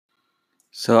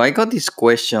So I got this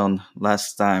question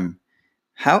last time.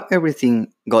 How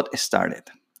everything got started?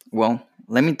 Well,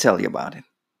 let me tell you about it.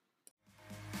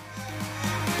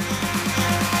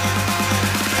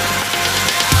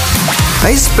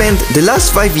 I spent the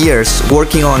last 5 years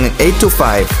working on 8 to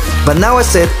 5, but now I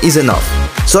said is enough.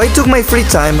 So I took my free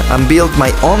time and built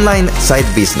my online side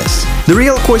business. The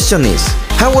real question is,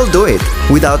 how will do it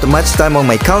without much time on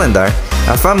my calendar,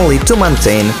 a family to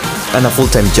maintain, and a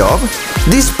full-time job?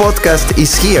 This podcast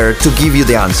is here to give you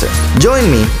the answer.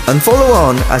 Join me and follow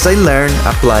on as I learn,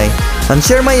 apply, and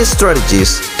share my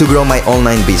strategies to grow my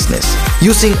online business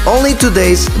using only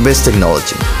today's best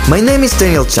technology. My name is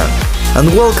Daniel Chan, and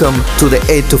welcome to the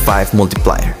 8 to 5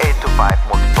 multiplier. 8 to 5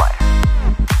 multiplier.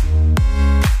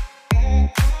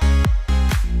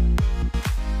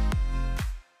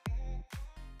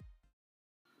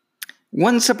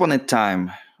 Once upon a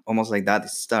time, almost like that it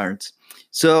starts.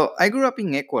 So I grew up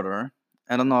in Ecuador.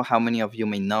 I don't know how many of you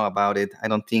may know about it. I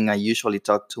don't think I usually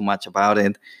talk too much about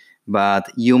it, but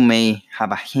you may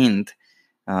have a hint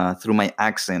through my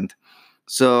accent.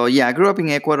 So yeah, I grew up in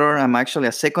Ecuador. I'm actually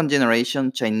a second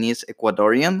generation Chinese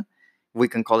Ecuadorian. We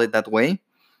can call it that way.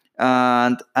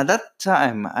 And at that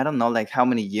time, I don't know like how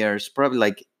many years, probably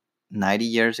like 90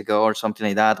 years ago or something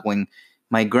like that, when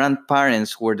my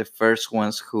grandparents were the first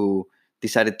ones who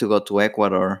decided to go to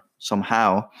Ecuador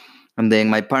somehow. And then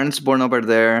my parents born over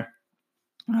there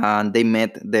and they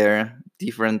met there,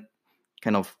 different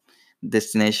kind of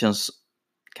destinations,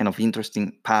 kind of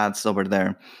interesting paths over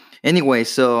there. Anyway,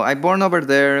 so I born over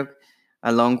there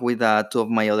along with two of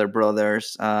my other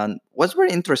brothers, and was very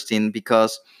interesting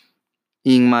because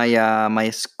in my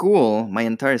school, my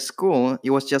entire school,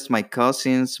 it was just my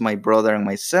cousins, my brother, and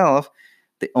myself,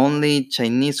 the only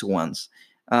Chinese ones.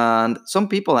 And some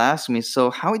people ask me, so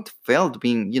how it felt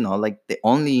being, like the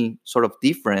only sort of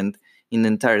different in the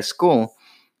entire school.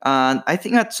 And I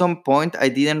think at some point I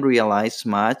didn't realize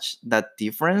much that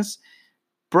difference,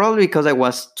 probably because I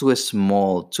was too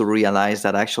small to realize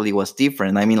that actually it was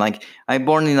different. I mean, like I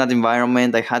born in that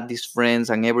environment, I had these friends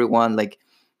and everyone like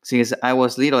since I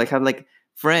was little, I had like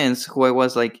friends who I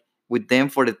was like with them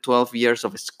for the 12 years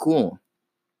of school.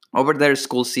 Over there,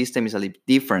 school system is a little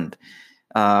different.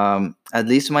 At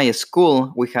least my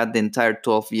school, we had the entire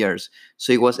 12 years.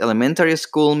 So it was elementary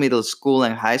school, middle school,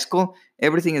 and high school,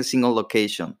 everything in a single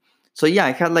location. So yeah,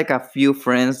 I had like a few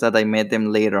friends that I met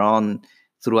them later on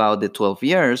throughout the 12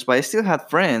 years, but I still had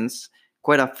friends,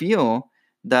 quite a few,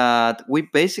 that we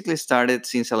basically started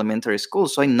since elementary school.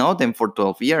 So I know them for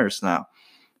 12 years now.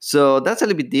 So that's a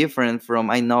little bit different from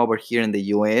I know over here in the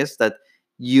US that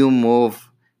you move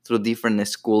through different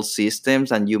school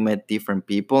systems and you met different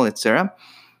people, etc.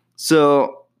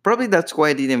 So probably that's why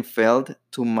I didn't felt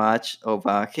too much of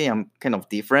hey, I'm kind of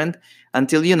different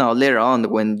until later on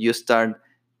when you start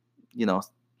you know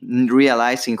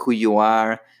realizing who you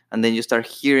are, and then you start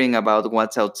hearing about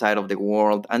what's outside of the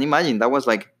world. And imagine that was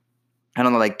like, I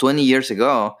don't know, like 20 years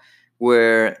ago,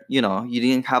 where you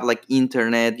didn't have like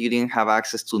internet, you didn't have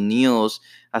access to news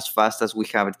as fast as we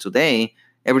have it today.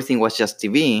 Everything was just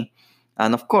TV.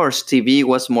 And of course TV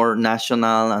was more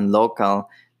national and local,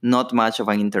 not much of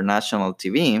an international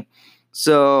TV.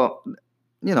 So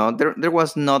there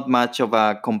was not much of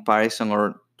a comparison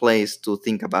or place to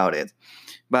think about it.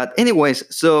 But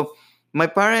anyways, so my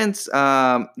parents,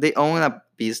 they own a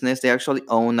business. They actually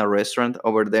own a restaurant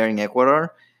over there in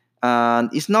Ecuador, and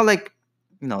it's not like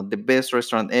the best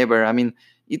restaurant ever. I mean,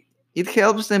 it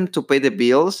helps them to pay the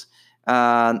bills,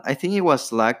 and I think it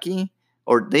was lucky,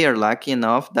 or they are lucky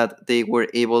enough that they were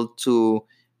able to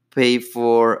pay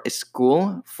for a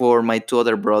school for my two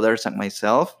other brothers and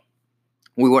myself.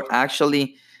 We were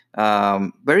actually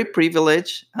very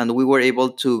privileged, and we were able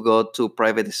to go to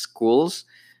private schools,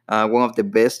 one of the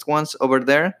best ones over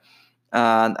there.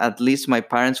 And at least my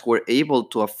parents were able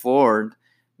to afford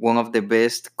one of the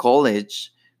best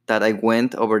college that I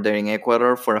went over there in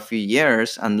Ecuador for a few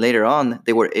years, and later on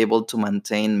they were able to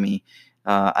maintain me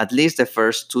at least the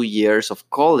first 2 years of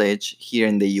college here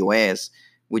in the US,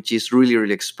 which is really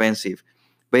really expensive.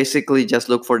 Basically, just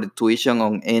look for the tuition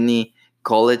on any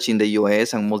college in the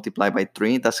US and multiply by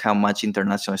three. That's how much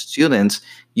international students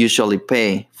usually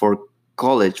pay for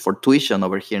college, for tuition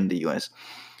over here in the US.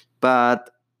 But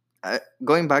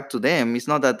going back to them, it's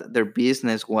not that their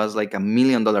business was like $1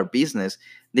 million business.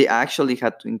 They actually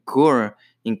had to incur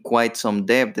in quite some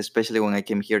debt, especially when I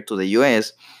came here to the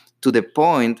US, to the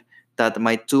point that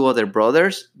my two other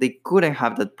brothers, they couldn't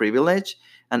have that privilege.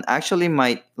 And actually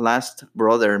my last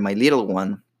brother, my little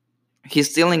one, he's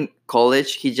still in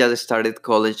college. He just started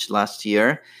college last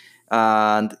year,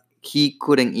 and he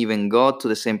couldn't even go to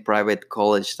the same private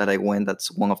college that I went. That's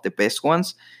one of the best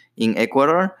ones. in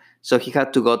Ecuador. So he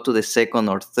had to go to the second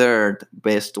or third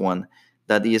best one.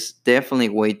 That is definitely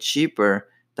way cheaper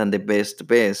than the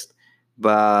best.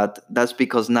 But that's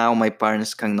because now my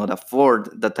parents cannot afford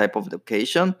that type of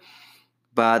education.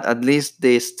 But at least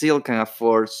they still can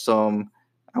afford some,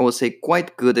 I would say,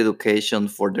 quite good education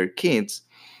for their kids.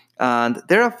 And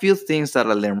there are a few things that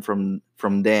I learned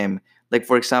from them. Like,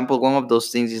 for example, one of those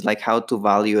things is like how to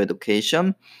value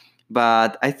education.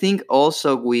 But I think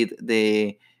also with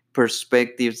the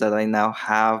perspectives that I now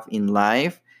have in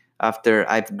life, after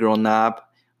I've grown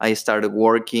up, I started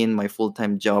working my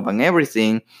full-time job and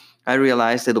everything, I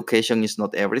realized education is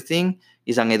not everything.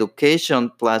 It's an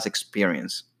education plus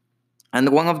experience. And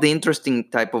one of the interesting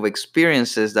type of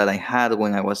experiences that I had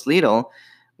when I was little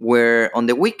were on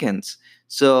the weekends.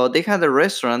 So they had a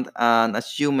restaurant, and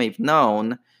as you may have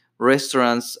known,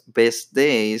 restaurants' best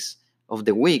days of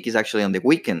the week is actually on the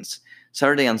weekends.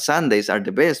 Saturday and Sundays are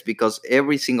the best because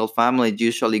every single family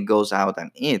usually goes out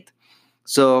and eat.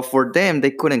 So for them,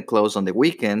 they couldn't close on the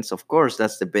weekends. Of course,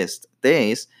 that's the best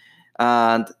days.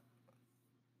 And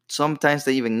sometimes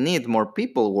they even need more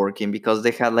people working because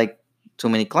they had like too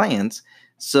many clients.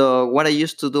 So what I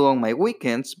used to do on my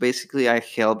weekends, basically I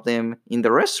help them in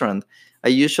the restaurant. I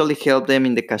usually help them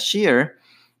in the cashier,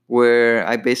 where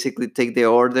I basically take the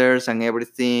orders and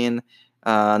everything,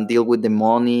 deal with the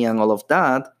money and all of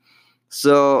that.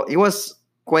 So it was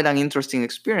quite an interesting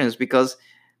experience because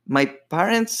my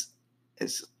parents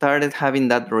started having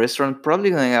that restaurant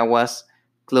probably when I was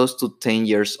close to 10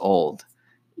 years old,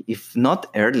 if not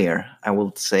earlier, I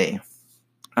would say.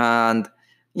 And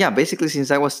yeah, basically, since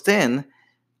I was 10,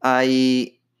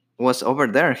 I was over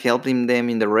there helping them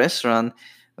in the restaurant.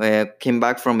 Came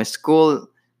back from school.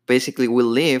 Basically, we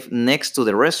live next to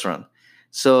the restaurant.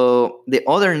 So the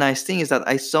other nice thing is that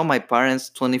I saw my parents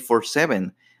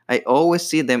 24/7. I always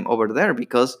see them over there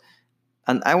because,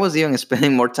 and I was even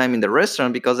spending more time in the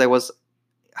restaurant because I was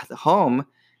at home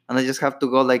and I just have to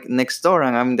go like next door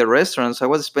and I'm in the restaurant. So I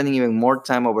was spending even more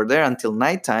time over there until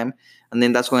nighttime. And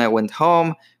then that's when I went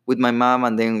home with my mom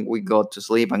and then we go to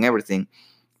sleep and everything.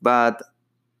 But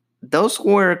those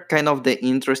were kind of the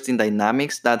interesting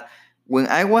dynamics that when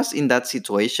I was in that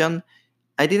situation,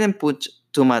 I didn't put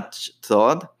too much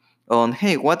thought on,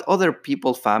 hey, what other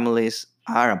people families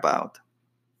are about.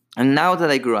 And now that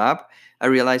I grew up, I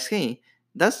realized, hey,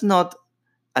 that's not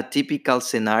a typical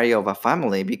scenario of a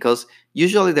family because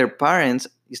usually their parents,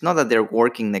 it's not that they're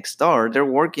working next door, they're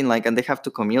working like, and they have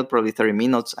to commute probably 30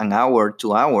 minutes, an hour,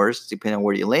 2 hours, depending on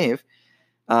where you live.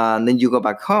 And then you go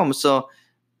back home. So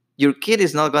your kid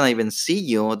is not going to even see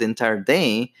you the entire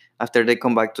day after they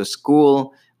come back to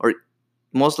school, or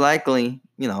most likely,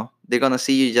 they're going to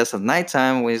see you just at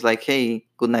nighttime when it's like, hey,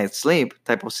 good night sleep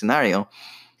type of scenario.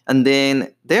 And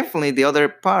then definitely the other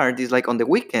part is like on the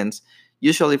weekends.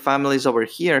 Usually families over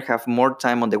here have more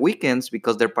time on the weekends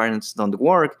because their parents don't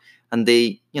work and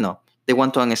they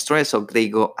want to unstress, so they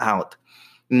go out.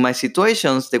 In my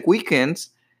situations, the weekends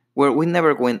where we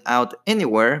never went out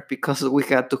anywhere because we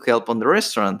had to help on the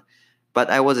restaurant.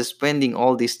 But I was spending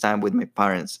all this time with my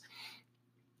parents.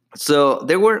 So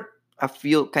there were a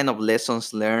few kind of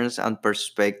lessons learned and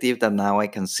perspective that now I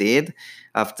can see it.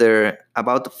 After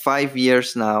about 5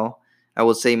 years now, I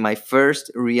would say my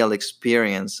first real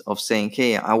experience of saying,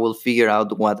 hey, I will figure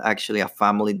out what actually a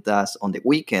family does on the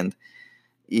weekend.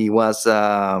 It was,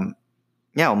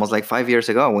 almost like 5 years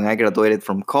ago when I graduated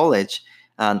from college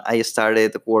and I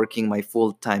started working my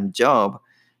full-time job.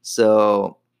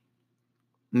 So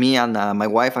me and my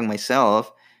wife and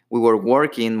myself, we were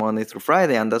working Monday through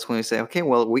Friday, and that's when we say, okay,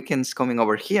 well, weekend's coming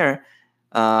over here,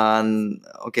 and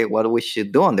okay, what we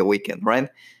should do on the weekend, right?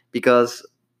 Because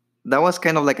that was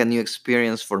kind of like a new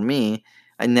experience for me.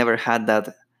 I never had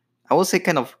that, I would say,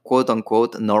 kind of quote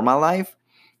unquote normal life,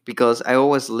 because I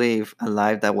always live a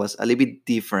life that was a little bit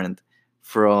different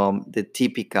from the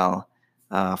typical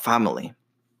family.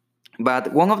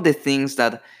 But one of the things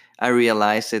that I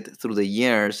realized it through the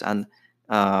years, and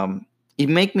it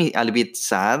made me a little bit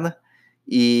sad,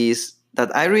 is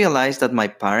that I realized that my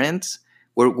parents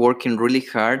were working really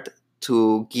hard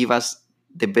to give us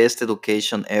the best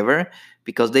education ever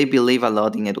because they believe a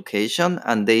lot in education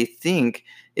and they think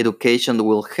education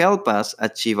will help us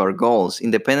achieve our goals,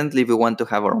 independently if we want to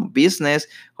have our own business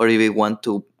or if we want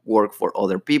to work for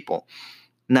other people.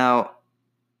 Now,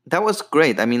 that was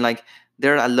great. I mean, like,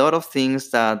 there are a lot of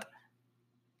things that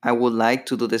I would like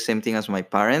to do the same thing as my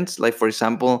parents. Like, for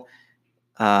example,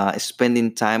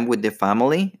 spending time with the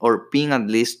family or being at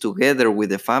least together with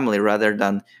the family rather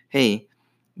than, hey,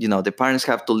 the parents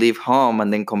have to leave home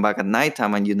and then come back at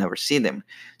nighttime and you never see them.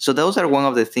 So those are one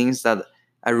of the things that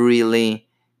I really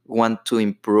want to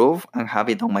improve and have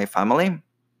it on my family.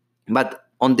 But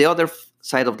on the other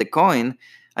side of the coin,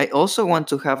 I also want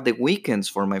to have the weekends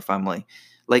for my family.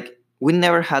 Like, we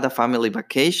never had a family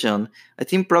vacation. I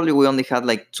think probably we only had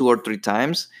like 2 or 3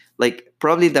 times. Like,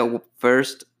 probably the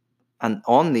first and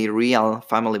only real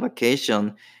family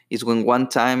vacation is when one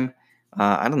time,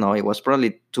 I don't know, it was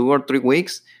probably 2 or 3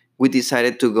 weeks, we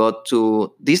decided to go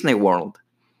to Disney World.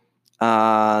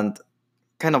 And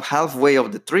kind of halfway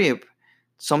of the trip,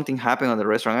 something happened at the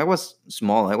restaurant. I was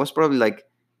small. I was probably like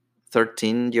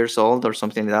 13 years old or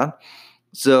something like that.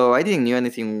 So I didn't know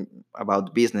anything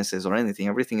about businesses or anything.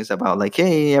 Everything is about like,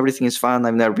 hey, everything is fun.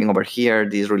 I've never been over here.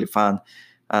 This is really fun.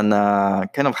 And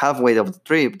kind of halfway of the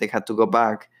trip, they had to go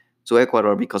back to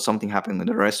Ecuador because something happened in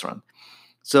the restaurant.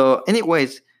 So,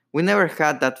 anyways, we never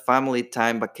had that family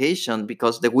time vacation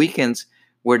because the weekends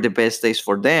were the best days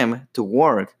for them to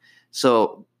work.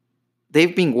 So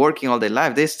they've been working all their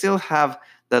life. They still have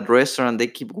that restaurant. They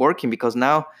keep working because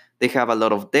now they have a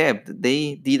lot of debt.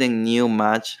 They didn't knew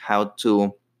much how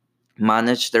to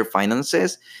manage their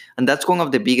finances, and that's one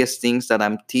of the biggest things that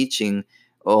I'm teaching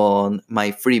on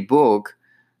my free book.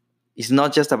 It's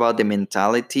not just about the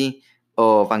mentality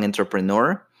of an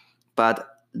entrepreneur, but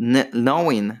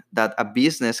knowing that a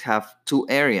business have two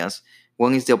areas.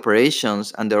 One is the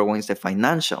operations, and the other one is the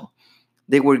financial.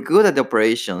 They were good at the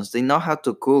operations. They know how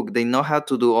to cook. They know how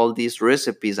to do all these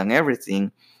recipes and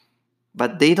everything,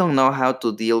 but they don't know how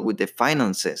to deal with the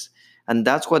finances. And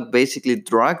that's what basically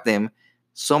dragged them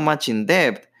so much in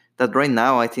debt that right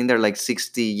now I think they're like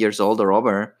 60 years old or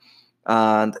over.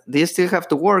 And they still have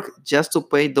to work just to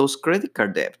pay those credit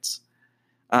card debts.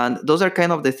 And those are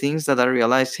kind of the things that I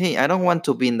realized, hey, I don't want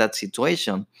to be in that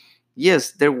situation.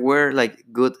 Yes, there were like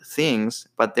good things,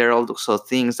 but there are also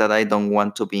things that I don't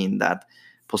want to be in that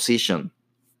position.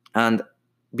 And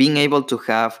being able to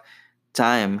have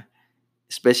time,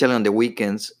 especially on the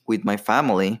weekends with my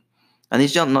family, and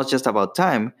it's not just about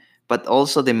time, but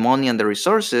also the money and the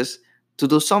resources to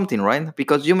do something, right?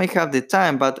 Because you may have the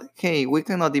time, but hey, we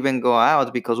cannot even go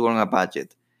out because we're on a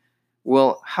budget.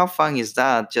 Well, how fun is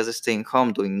that just staying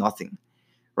home doing nothing,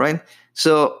 right?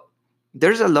 So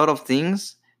there's a lot of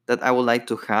things that I would like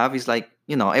to have. It's like,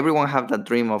 everyone have that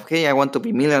dream of, hey, I want to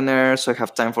be millionaire, so I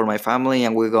have time for my family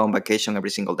and we go on vacation every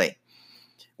single day.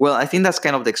 Well, I think that's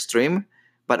kind of the extreme,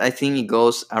 but I think it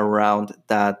goes around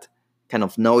that kind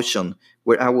of notion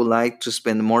where I would like to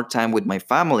spend more time with my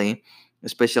family,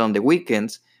 especially on the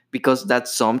weekends, because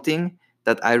that's something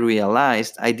that I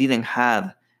realized I didn't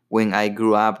have when I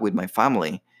grew up with my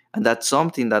family. And that's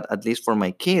something that, at least for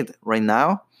my kid right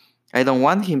now, I don't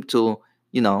want him to,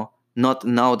 not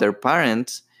know their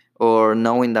parents, or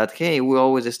knowing that, hey, we're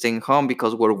always staying home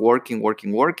because we're working,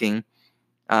 working, working.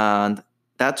 And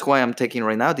that's why I'm taking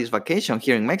right now this vacation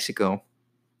here in Mexico.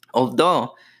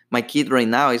 Although my kid right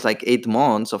now is like 8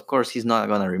 months, of course, he's not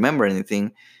going to remember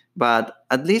anything. But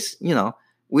at least,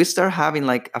 we start having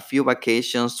like a few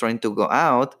vacations trying to go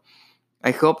out.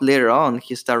 I hope later on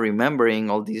he start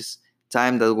remembering all this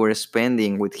time that we're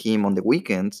spending with him on the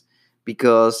weekends,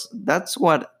 because that's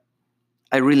what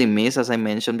I really miss, as I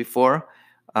mentioned before.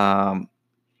 Um,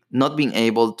 Not being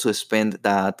able to spend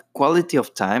that quality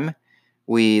of time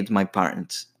with my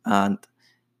parents. And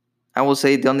I will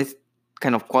say the only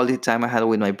kind of quality time I had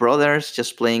with my brothers,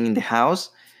 just playing in the house.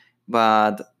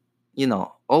 But,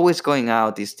 always going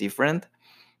out is different.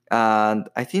 And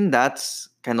I think that's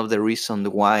kind of the reason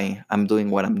why I'm doing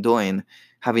what I'm doing,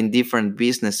 having different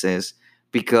businesses,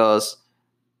 because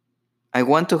I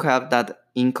want to have that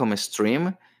income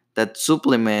stream that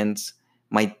supplements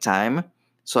my time,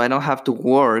 so I don't have to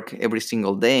work every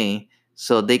single day,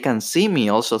 so they can see me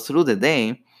also through the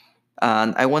day.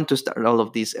 And I want to start all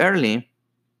of this early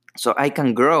so I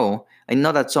can grow. I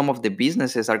know that some of the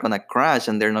businesses are going to crash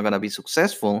and they're not going to be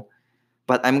successful,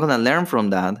 but I'm going to learn from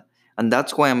that. And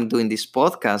that's why I'm doing this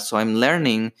podcast. So I'm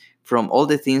learning from all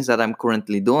the things that I'm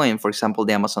currently doing, for example,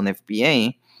 the Amazon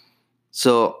FBA.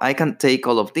 So I can take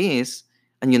all of this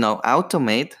and,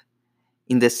 automate,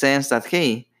 in the sense that,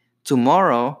 hey,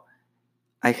 tomorrow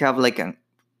I have like a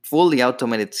fully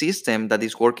automated system that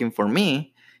is working for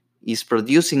me, is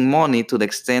producing money to the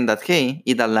extent that, hey,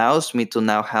 it allows me to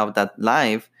now have that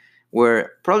life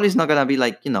where probably it's not going to be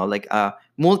like, like a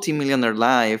multimillionaire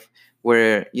life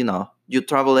where, you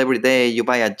travel every day, you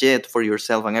buy a jet for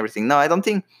yourself and everything. No, I don't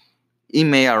think it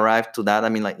may arrive to that. I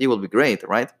mean, like, it will be great,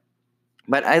 right?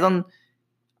 But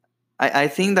I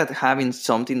think that having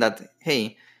something that,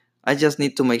 hey, I just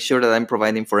need to make sure that I'm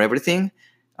providing for everything,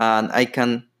 and I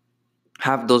can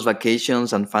have those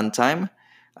vacations and fun time,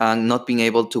 and not being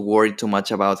able to worry too much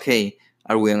about, hey,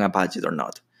 are we on a budget or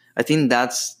not? I think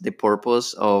that's the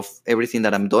purpose of everything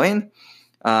that I'm doing.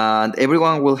 And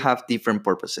everyone will have different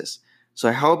purposes. So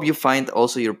I hope you find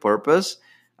also your purpose.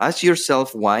 Ask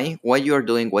yourself why you are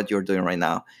doing what you're doing right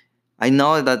now. I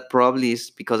know that probably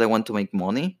is because I want to make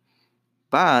money,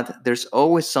 but there's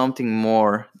always something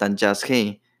more than just,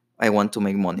 hey, I want to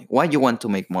make money. Why you want to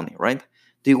make money, right?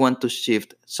 Do you want to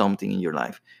shift something in your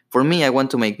life? For me, I want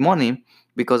to make money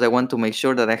because I want to make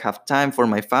sure that I have time for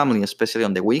my family, especially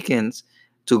on the weekends,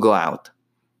 to go out.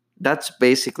 That's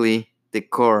basically the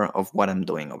core of what I'm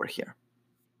doing over here.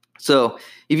 So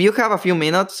if you have a few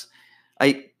minutes,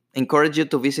 I encourage you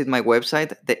to visit my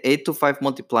website,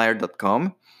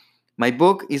 the825multiplier.com. My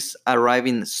book is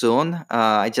arriving soon.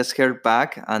 I just heard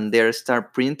back and they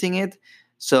start printing it.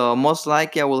 So most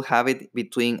likely I will have it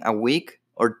between a week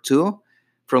or two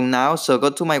from now. So go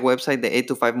to my website,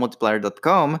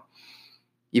 the825multiplier.com.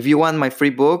 If you want my free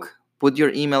book, put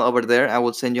your email over there. I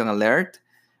will send you an alert.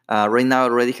 Right now, I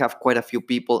already have quite a few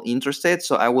people interested.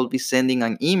 So I will be sending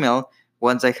an email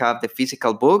once I have the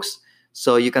physical books.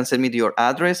 So you can send me your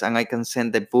address and I can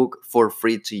send the book for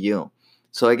free to you.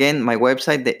 So again, my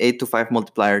website,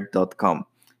 the825multiplier.com.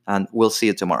 And we'll see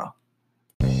you tomorrow.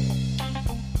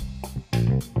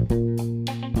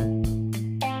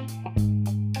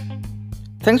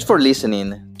 Thanks for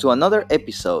listening to another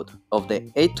episode of the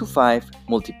 825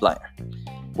 Multiplier,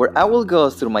 where I will go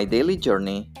through my daily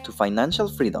journey to financial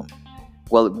freedom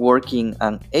while working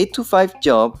an 8 to 5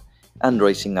 job and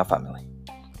raising a family.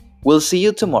 We'll see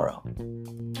you tomorrow.